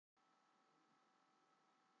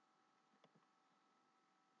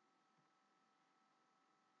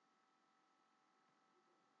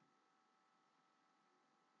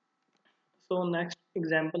So next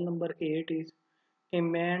example number 8 is a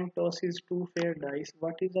man tosses two fair dice.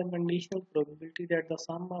 What is the conditional probability that the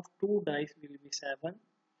sum of two dice will be 7?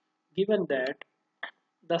 Given that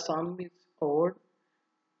the sum is odd,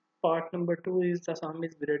 part number 2 is the sum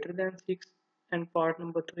is greater than 6, and part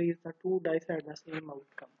number 3 is the two dice had the same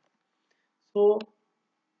outcome. So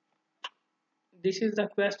this is the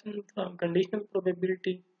question from conditional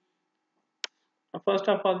probability. First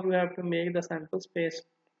of all, you have to make the sample space.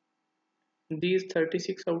 These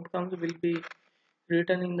 36 outcomes will be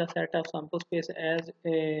written in the set of sample space as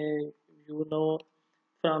you know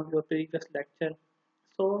from your previous lecture.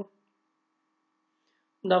 So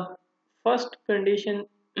the first condition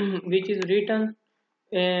which is written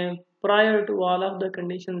prior to all of the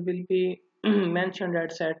conditions will be mentioned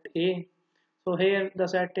at set A. So here the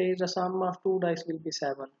set A is the sum of two dice will be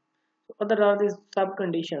 7. So other are these sub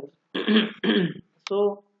conditions.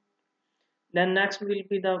 So then next will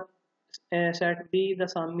be the set B, the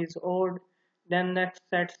sum is odd. Then next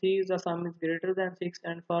set C is the sum is greater than 6,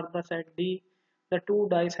 and for the set D, the two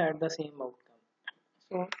dice had the same outcome.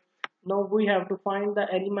 So now we have to find the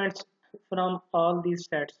elements from all these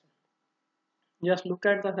sets. Just look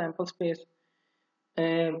at the sample space.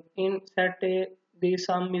 In set A, the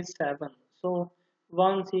sum is 7. So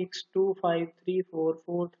 1, 6, 2, 5, 3, 4,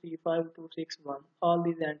 4, 3, 5, 2, 6, 1. All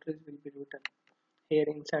these entries will be written here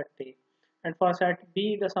in set A. And for set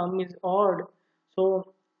B, the sum is odd.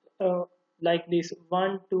 So like this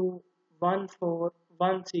 1, 2, 1, 4,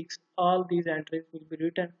 1, 6, all these entries will be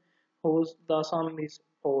written whose the sum is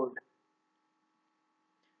odd.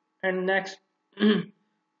 And next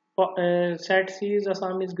set C is the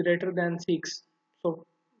sum is greater than 6. So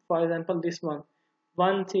for example this one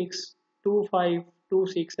 1, 6, 2, 5, 2,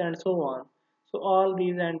 6 and so on. So all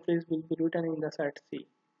these entries will be written in the set C.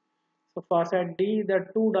 So for set D, the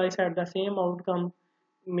two dice had the same outcome,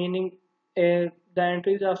 meaning the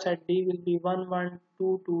entries of set D will be 1, 1,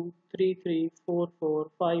 2, 2, 3, 3, 4,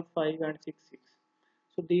 4, 5, 5 and 6, 6.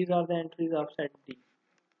 So these are the entries of set D.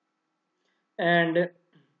 And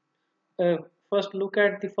first look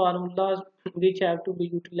at the formulas which have to be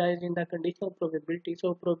utilized in the conditional probability.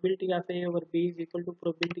 So probability of A over B is equal to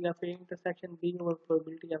probability of A intersection B over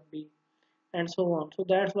probability of B, and so on. So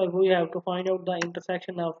that's why we have to find out the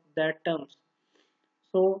intersection of that terms.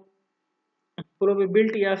 So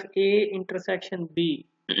probability of A intersection B.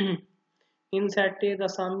 In set A the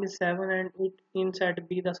sum is 7 and in set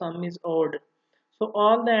B the sum is odd. So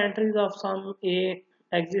all the entries of sum A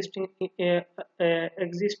exist in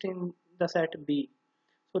the set B.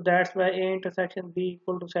 So that's why A intersection B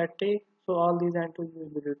equal to set A. So all these entries will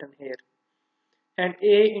be written here. And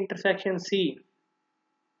A intersection C.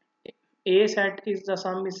 A set is the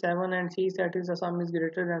sum is 7 and C set is the sum is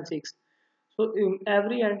greater than 6. So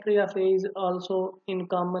every entry of A is also in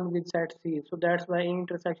common with set C. So that's why A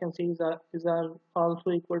intersection C is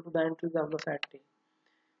also equal to the entries of the set A.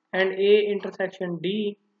 And A intersection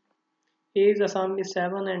D, A is the sum is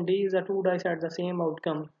 7 and D is the two dice at the same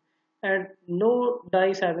outcome. And no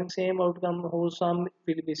dice having same outcome whose sum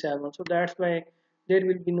will be 7. So that's why there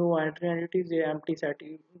will be no entry and it is a empty set.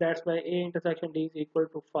 That's why A intersection D is equal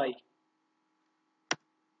to 5.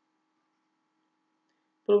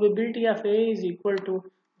 Probability of A is equal to,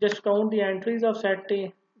 just count the entries of set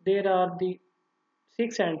A. There are the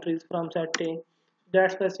 6 entries from set A.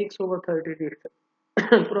 That's why 6 over 36.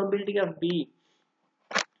 Probability of B.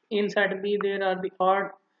 In set B there are the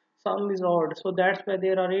odd, sum is odd. So that's why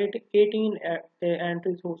there are 18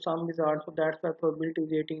 entries whose sum is odd. So that's why probability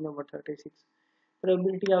is 18 over 36.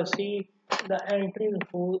 Probability of C, the entries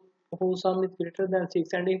whose sum is greater than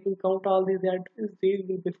 6. And if we count all these entries, these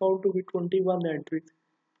will be found to be 21 entries.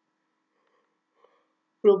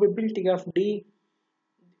 Probability of D,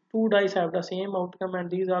 two dice have the same outcome and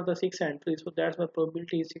these are the 6 entries. So that's why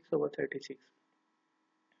probability is 6 over 36.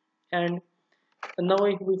 And now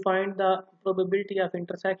if we find the probability of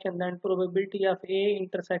intersection, then probability of A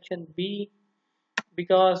intersection B,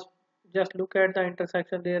 because just look at the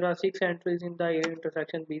intersection, there are 6 entries in the A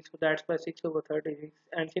intersection B, so that's why 6 over 36.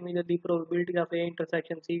 And similarly probability of A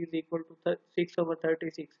intersection C is equal to 6 over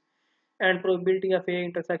 36, and probability of A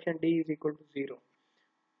intersection D is equal to 0.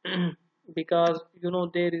 Because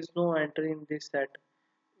there is no entry in this set,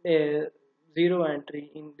 0 entry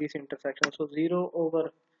in this intersection, so 0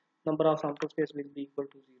 over number of sample space will be equal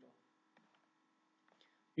to 0.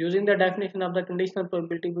 Using the definition of the conditional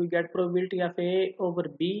probability, we get probability of A over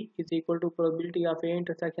B is equal to probability of A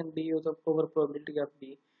intersection B over probability of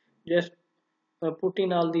B. Just put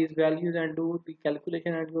in all these values and do the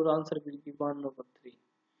calculation and your answer will be 1 over 3.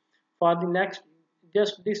 For the next,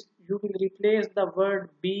 just this, you will replace the word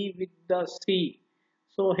B with the C.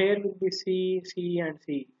 So here will be C, C and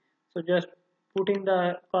C. So just putting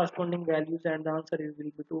the corresponding values and the answer is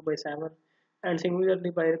will be 2 by 7. And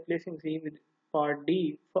similarly by replacing C with part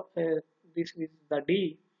D, this is the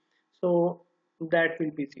D. So that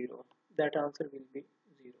will be 0. That answer will be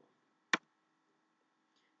 0.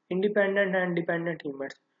 Independent and dependent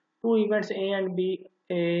events. Two events A and B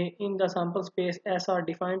in the sample space S are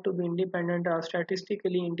defined to be independent or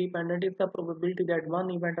statistically independent if the probability that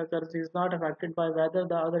one event occurs is not affected by whether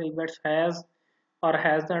the other event has or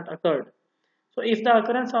has not occurred. So if the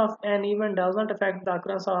occurrence of an event does not affect the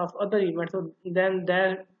occurrence of other events, so then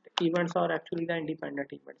their events are actually the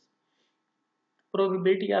independent events.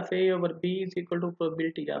 Probability of A over B is equal to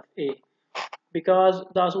probability of A, because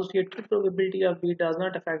the associated probability of B does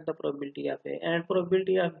not affect the probability of A, and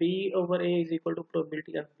probability of B over A is equal to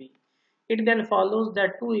probability of B. It then follows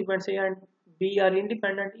that two events A and B are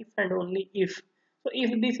independent if and only if. So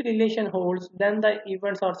if this relation holds, then the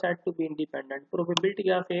events are said to be independent.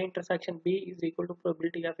 Probability of A intersection B is equal to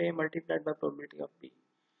probability of A multiplied by probability of B.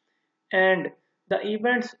 And the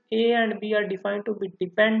events A and B are defined to be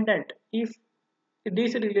dependent if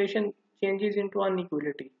this relation changes into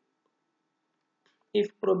inequality. If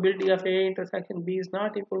probability of A intersection B is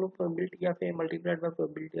not equal to probability of A multiplied by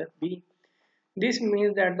probability of B, this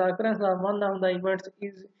means that the occurrence of one of the events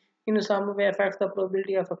is in some way affects the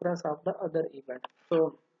probability of occurrence of the other event.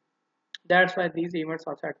 So that's why these events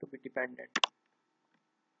are said to be dependent.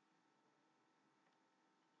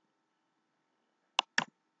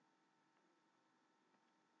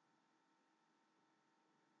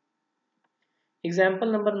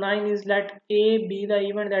 Example number 9 is let A be the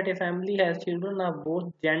event that a family has children of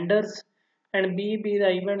both genders and B be the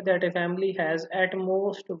event that a family has at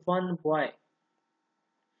most one boy.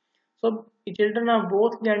 So children of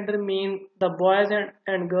both gender mean the boys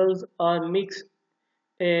and girls are mixed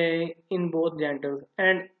in both genders,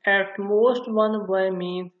 and at most one boy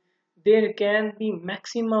means there can be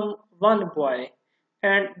maximum one boy,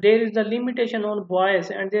 and there is a limitation on boys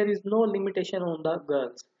and there is no limitation on the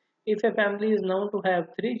girls. If a family is known to have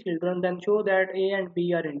three children, then show that A and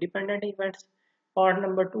B are independent events. Part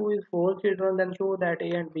number 2 is four children, then show that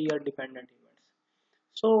A and B are dependent events.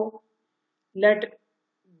 So let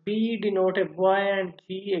B denote a boy and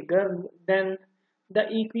G a girl, then the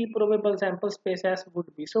equiprobable sample space S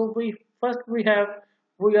would be. So we are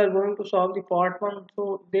going to solve the part one.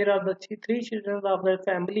 So there are the three children of the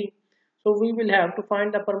family. So we will have to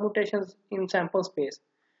find the permutations in sample space.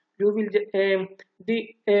 You will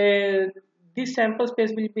the this sample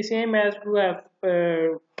space will be same uh,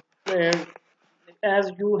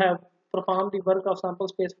 as you have performed the work of sample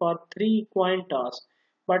space for three coin toss,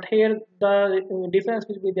 but here the difference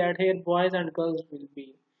will be that here boys and girls will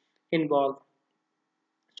be involved.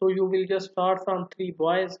 So you will just start from three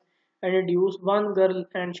boys and reduce one girl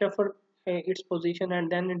and shuffle its position,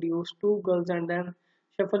 and then reduce two girls and then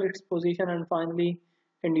shuffle its position, and finally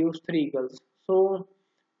induce three girls. So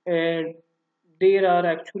uh, there are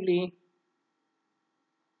actually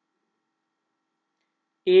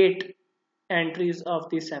 8 entries of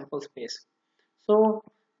the sample space. So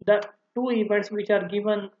the two events which are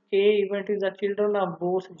given, A event is the children of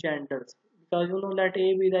both genders, because you know that A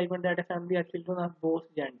is the event that a family are children of both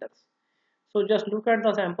genders. So just look at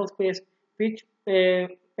the sample space which have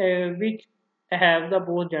the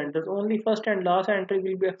both genders. Only first and last entry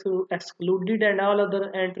will be excluded, and all other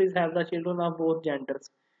entries have the children of both genders.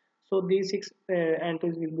 So these 6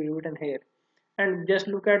 entries will be written here. And just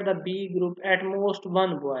look at the B group, at most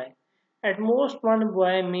one boy. At most one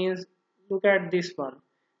boy means, look at this one.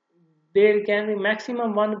 There can be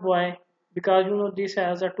maximum one boy, because you know this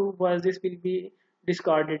has a two boys, this will be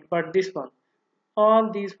discarded. But this one, all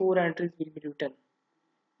these 4 entries will be written.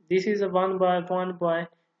 This is a one boy,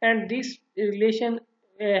 and this relation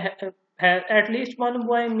at least one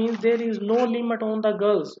boy means there is no limit on the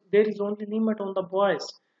girls, there is only limit on the boys.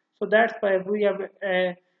 So that's why we have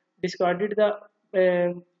discarded the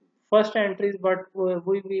first entries, but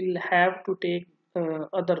we will have to take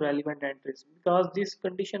other relevant entries, because this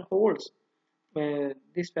condition holds.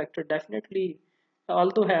 This factor definitely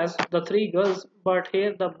also has the three girls, but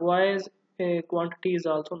here the boys quantity is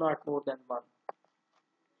also not more than one.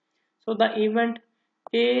 So the event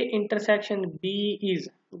A intersection B is,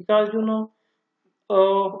 because you know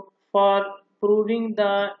for proving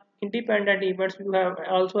the independent events you have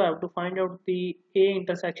also have to find out the A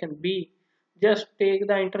intersection B. Just take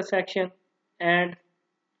the intersection, and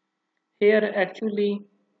here actually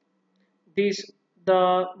these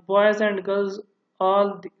the boys and girls,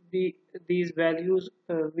 all these values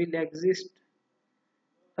will exist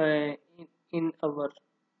in our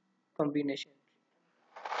combination.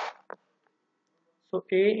 So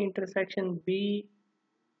A intersection B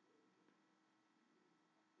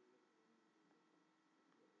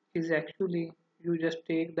is actually, you just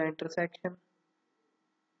take the intersection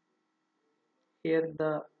here,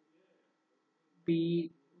 the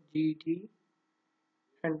BGG,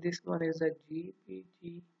 and this one is a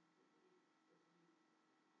GPG.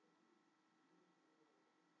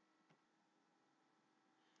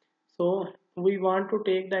 So we want to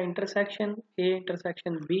take the intersection A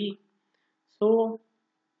intersection B. So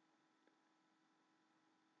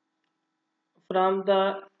from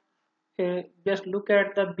the just look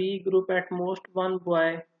at the B group, at most one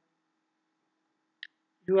boy,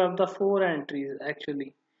 you have the four entries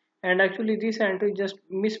actually, and actually this entry just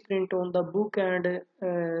misprint on the book, and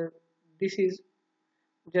this is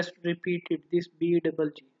just repeated, this B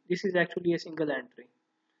double G, this is actually a single entry.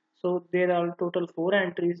 So there are total four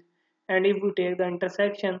entries, and if we take the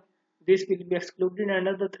intersection, this will be excluded and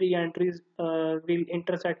another three entries will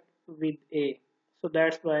intersect with A. So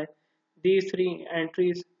that's why these three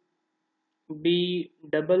entries, B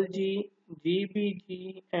double G,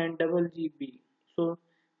 GBG, and double GB. So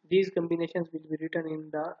these combinations will be written in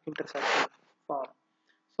the intersection form.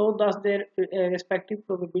 So thus their respective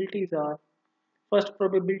probabilities are: first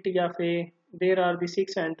probability of A, there are the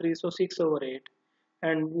 6 entries, so 6 over 8,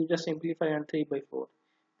 and we just simplify and 3 by 4.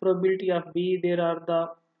 Probability of B, there are the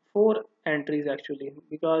 4 entries actually,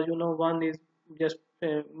 because you know one is just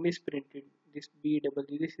misprinted, this B double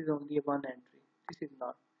G, this is only a one entry, this is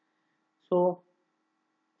not. So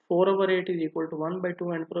 4 over 8 is equal to 1 by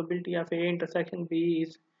 2, and probability of A intersection B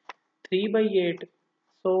is 3 by 8.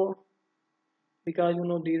 So because you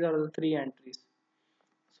know these are the three entries,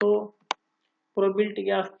 so probability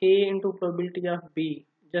of A into probability of B,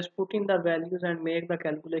 just put in the values and make the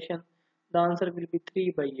calculation, the answer will be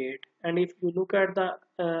 3 by 8. And if you look at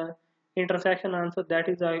the intersection answer, that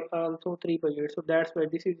is also 3 by 8. So that's why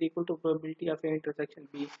this is equal to probability of A intersection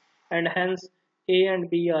B, and hence A and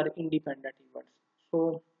B are independent events.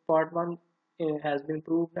 So part 1 has been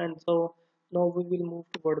proved, and so now we will move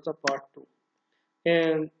towards the part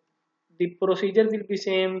 2. The procedure will be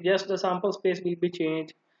same, just the sample space will be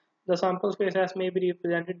changed. The sample space as may be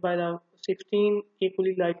represented by the 16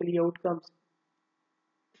 equally likely outcomes.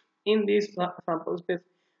 In this sample space,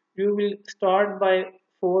 you will start by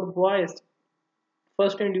 4 boys.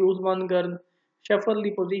 First induce one girl, shuffle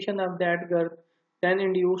the position of that girl, then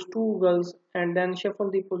induce two girls, and then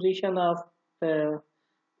shuffle the position of uh,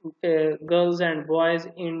 girls and boys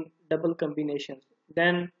in double combinations.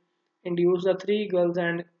 Then induce the three girls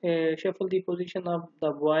and shuffle the position of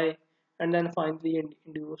the boy, and then finally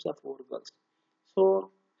induce the four girls.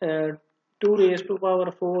 So uh, 2 raised to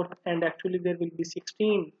power 4, and actually there will be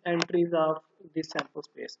 16 entries of this sample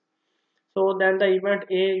space. So then the event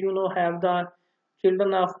A, you know, have the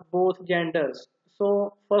children of both genders.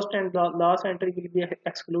 So first and the last entry will be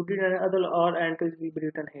excluded, and other all entries will be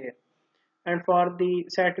written here. And for the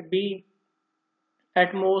set B,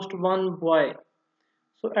 at most one boy.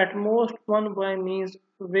 So at most one boy means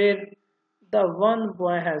where the one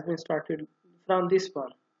boy has been started from this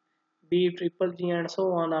one, B triple G and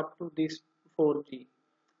so on up to this 4G.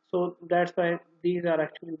 So that's why these are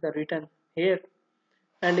actually the written here.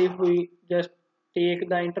 And if we just take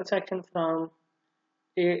the intersection from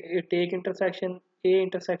take intersection A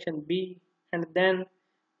intersection B, and then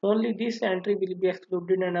only this entry will be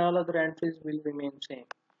excluded and all other entries will remain same.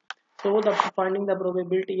 So the finding the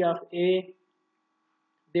probability of A,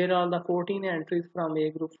 there are the 14 entries from A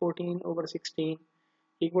group, 14 over 16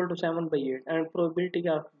 equal to 7 by 8, and probability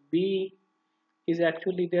of B is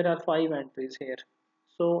actually, there are 5 entries here.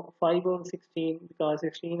 So 5 over 16, because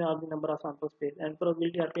 16 are the number of sample space, and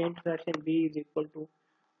probability of A intersection B is equal to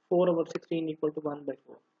 4 over 16 equal to 1 by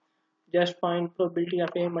 4. Just find probability of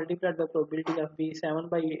A multiplied by probability of B, 7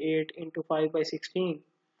 by 8 into 5 by 16,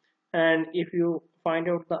 and if you find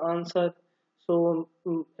out the answer, so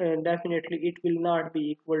definitely it will not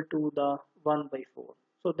be equal to the 1 by 4.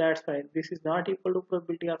 So that's why this is not equal to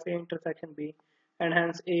probability of A intersection B, and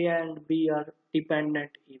hence A and B are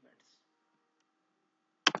dependent events.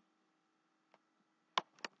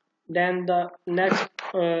 Then the next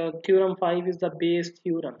theorem 5 is the Bayes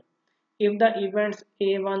theorem. If the events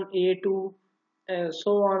A1, A2,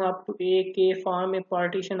 so on up to AK form a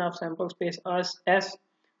partition of sample space as S,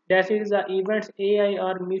 that is the events AI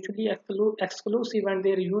are mutually exclusive and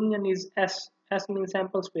their union is S. S means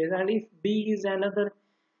sample space, and if B is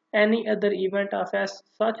any other event of S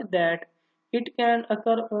such that it can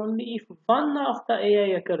occur only if one of the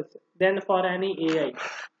AI occurs, then for any AI.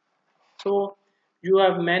 So you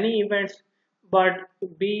have many events, but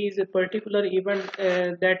B is a particular event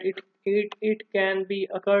that it can be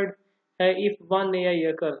occurred if one AI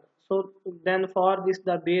occurs. So then for this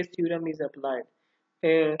the Bayes theorem is applied.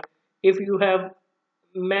 If you have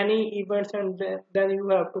many events and then you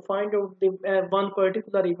have to find out the one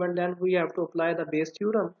particular event, then we have to apply the Bayes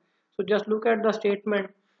theorem. So just look at the statement,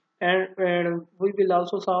 and we will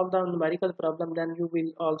also solve the numerical problem, then you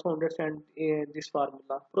will also understand this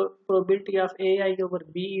formula. Probability of AI over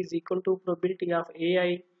B is equal to probability of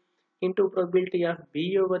AI into probability of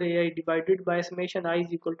B over AI divided by summation I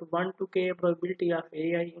is equal to 1 to K probability of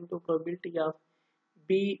AI into probability of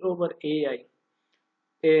B over AI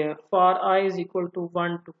for I is equal to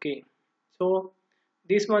 1 to K. So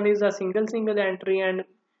this one is a single entry, and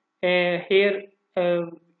here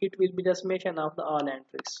it will be the summation of the all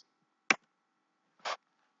entries.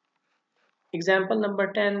 Example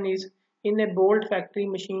number 10 is, in a bolt factory,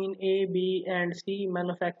 machine A, B and C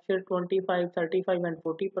manufacture 25, 35 and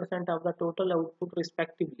 40% of the total output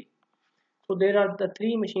respectively. So there are the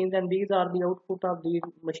three machines, and these are the output of these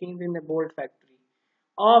machines in a bolt factory.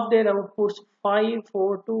 Of their outputs, 5,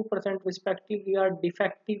 4, 2% respectively are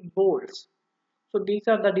defective bolts. So these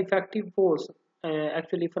are the defective bolts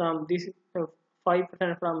actually from this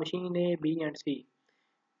 5% from machine A, B and C.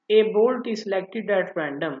 A bolt is selected at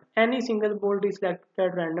random. Any single bolt is selected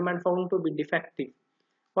at random and found to be defective.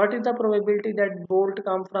 What is the probability that bolt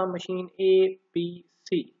come from machine A, B,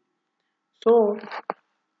 C? So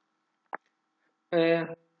uh,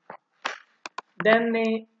 then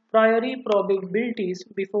a priori probabilities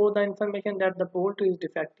before the information that the bolt is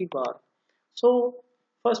defective are. So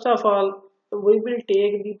first of all, we will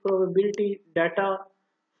take the probability data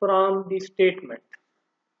from the statement.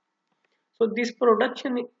 So this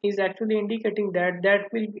production is actually indicating that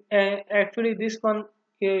will be, actually this one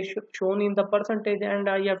shown in the percentage, and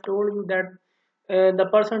I have told you that the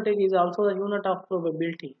percentage is also the unit of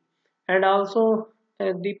probability, and also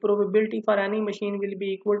the probability for any machine will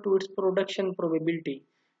be equal to its production probability,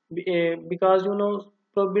 because you know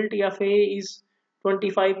probability of A is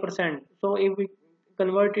 25%. So if we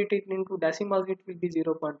convert it into decimals, it will be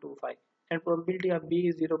 0.25, and probability of B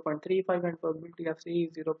is 0.35 and probability of C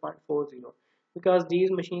is 0.40, because these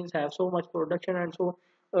machines have so much production, and so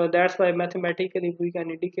that's why mathematically we can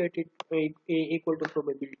indicate it equal to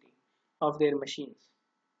probability of their machines.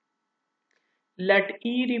 Let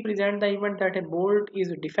E represent the event that a bolt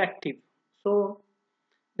is defective. So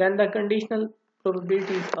then the conditional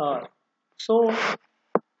probabilities are, so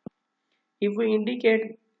if we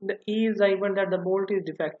indicate the E is the event that the bolt is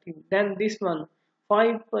defective, then this one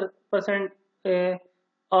 5%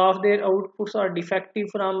 of their outputs are defective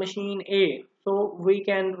from machine A. So we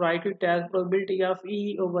can write it as probability of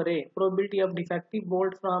E over A. Probability of defective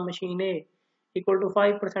bolt from machine A equal to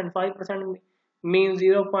 5%. 5% means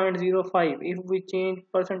 0.05 if we change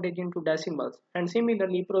percentage into decimals. And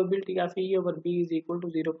similarly, probability of E over B is equal to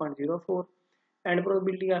 0.04 and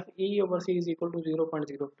probability of E over C is equal to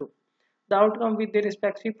 0.02. The outcome with their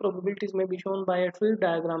respective probabilities may be shown by a tree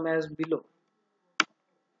diagram as below.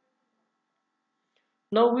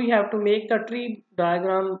 Now we have to make the tree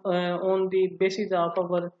diagram on the basis of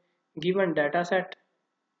our given data set.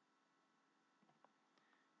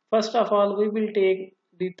 First of all, we will take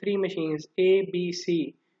the three machines A, B,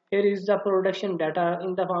 C. Here is the production data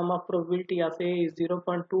in the form of probability of A is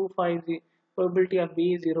 0.25, probability of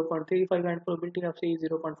B is 0.35 and probability of C is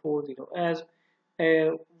 0.40, as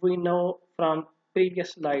we know from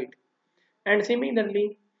previous slide. And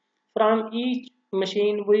similarly, from each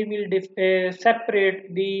machine we will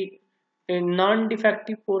separate the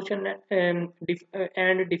non-defective portion and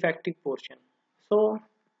defective portion. So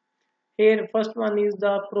here first one is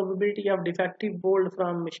the probability of defective bolt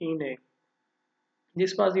from machine A.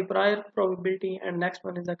 This was the prior probability, and next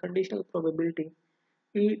one is the conditional probability.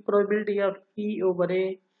 Probability of E over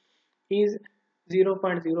A is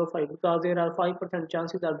 0.05 because there are 5%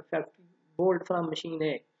 chances of defective bolt from machine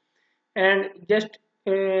A. And just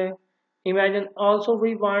imagine also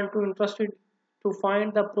we want to interested to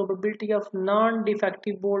find the probability of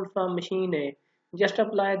non-defective bolt from machine A. Just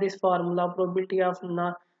apply this formula, probability of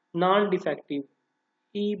non-defective.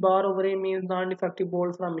 E bar over A means non-defective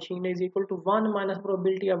bolt from machine A is equal to 1 minus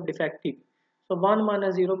probability of defective. So 1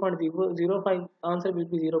 minus 0.005, answer will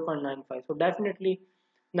be 0.95. So definitely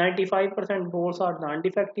 95% bolts are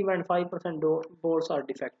non-defective and 5% bolts are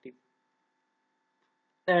defective.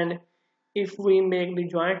 And if we make the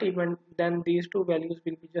joint event, then these two values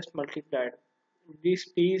will be just multiplied. This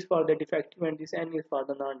P is for the defective and this N is for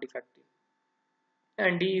the non-defective.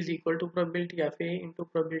 And D is equal to probability of A into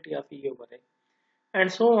probability of E over A. And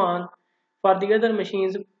so on. For the other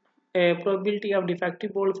machines, probability of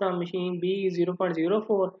defective bolt from machine B is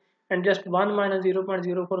 0.04 and just 1 minus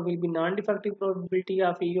 0.04 will be non-defective probability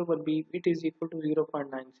of E over B. It is equal to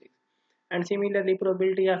 0.96. And similarly,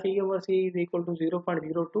 probability of E over C is equal to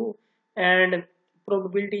 0.02, and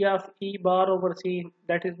probability of E bar over C,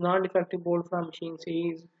 that is non-defective bolt from machine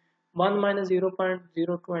C, is 1 minus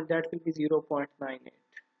 0.02, and that will be 0.98.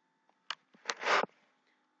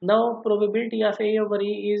 Now probability of A over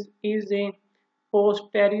E is a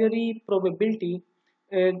posteriori probability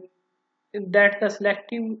uh, that the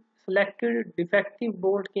selected defective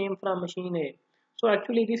bolt came from machine A. So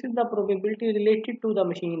actually this is the probability related to the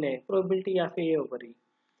machine A, probability of A over E,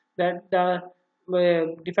 that the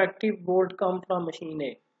defective bolt come from machine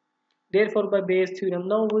A. Therefore by Bayes theorem,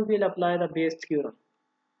 now we will apply the Bayes theorem.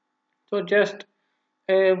 So just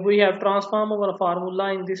we have transformed our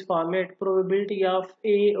formula in this format. Probability of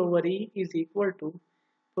A over E is equal to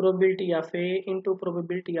probability of A into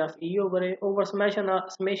probability of E over A over summation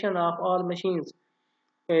of all machines.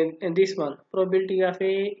 And this one, probability of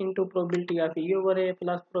A into probability of E over A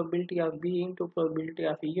plus probability of B into probability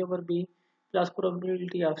of E over B plus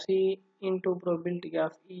probability of C into probability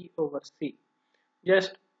of E over C.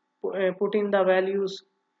 Just put in the values.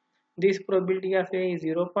 This probability of A is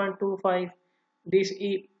 0.25. This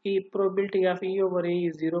probability of E over A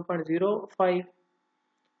is 0.05,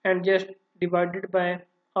 and just divided by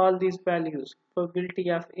all these values. Probability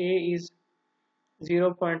of A is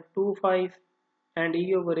 0.25 and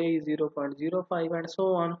E over A is 0.05, and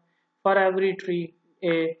so on for every tree.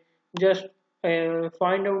 Just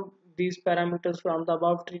find out these parameters from the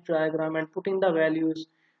above tree diagram and put in the values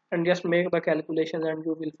and just make the calculations, and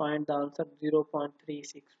you will find the answer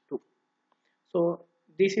 0.362. So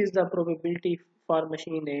this is the probability for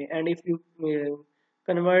machine A, and if you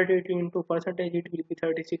convert it into percentage, it will be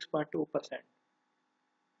 36.2%.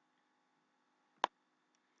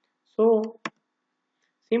 So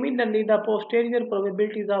similarly, the posterior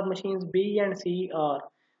probabilities of machines B and C are,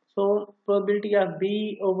 so probability of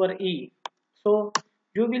B over E. So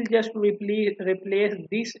you will just replace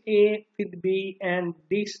this A with B and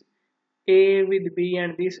this A with B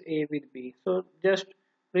and this A with B. So just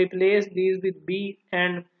replace these with B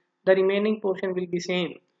and the remaining portion will be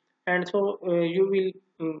same. And so you will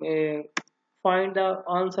find the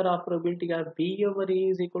answer of probability of B over E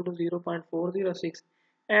is equal to 0.406.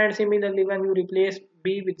 And similarly, when you replace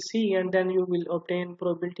B with C, and then you will obtain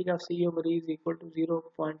probability of C over E is equal to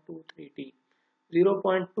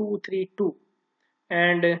 0.232,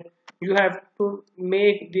 and you have to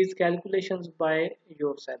make these calculations by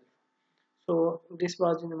yourself. So this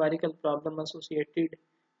was a numerical problem associated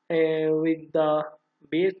with the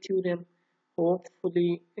Bayes theorem.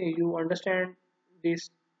 Hopefully you understand this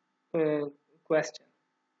question.